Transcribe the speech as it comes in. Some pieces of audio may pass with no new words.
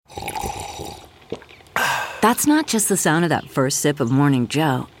That's not just the sound of that first sip of Morning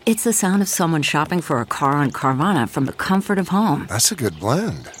Joe. It's the sound of someone shopping for a car on Carvana from the comfort of home. That's a good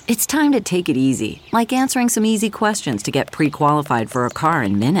blend. It's time to take it easy, like answering some easy questions to get pre-qualified for a car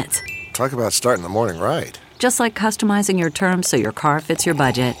in minutes. Talk about starting the morning right. Just like customizing your terms so your car fits your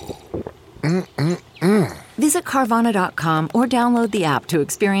budget. Visit Carvana.com or download the app to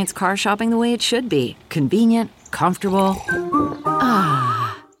experience car shopping the way it should be. Convenient, comfortable.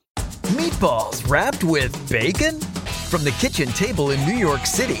 Meatballs wrapped with bacon? From the kitchen table in New York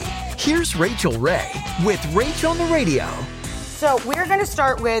City, here's Rachel Ray with Rachel on the Radio. So we're going to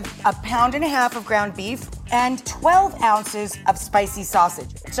start with 1.5 pounds of ground beef and 12 ounces of spicy sausage.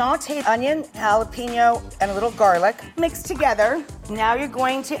 Sauteed onion, jalapeno, and a little garlic mixed together. Now you're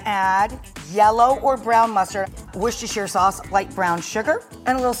going to add yellow or brown mustard, Worcestershire sauce, light brown sugar,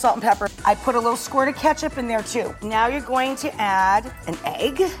 and a little salt and pepper. I put a little squirt of ketchup in there too. Now you're going to add an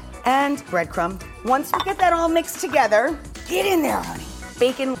egg and breadcrumb. Once we get that all mixed together, get in there, honey.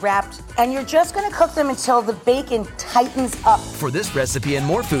 Bacon wrapped, and you're just gonna cook them until the bacon tightens up. For this recipe and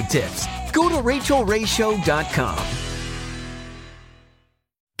more food tips, go to RachelRayShow.com.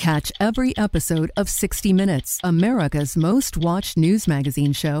 Catch every episode of 60 Minutes, America's most watched news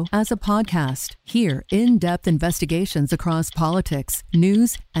magazine show, as a podcast. Hear in-depth investigations across politics,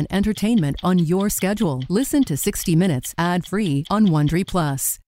 news, and entertainment on your schedule. Listen to 60 Minutes ad-free on Wondery Plus.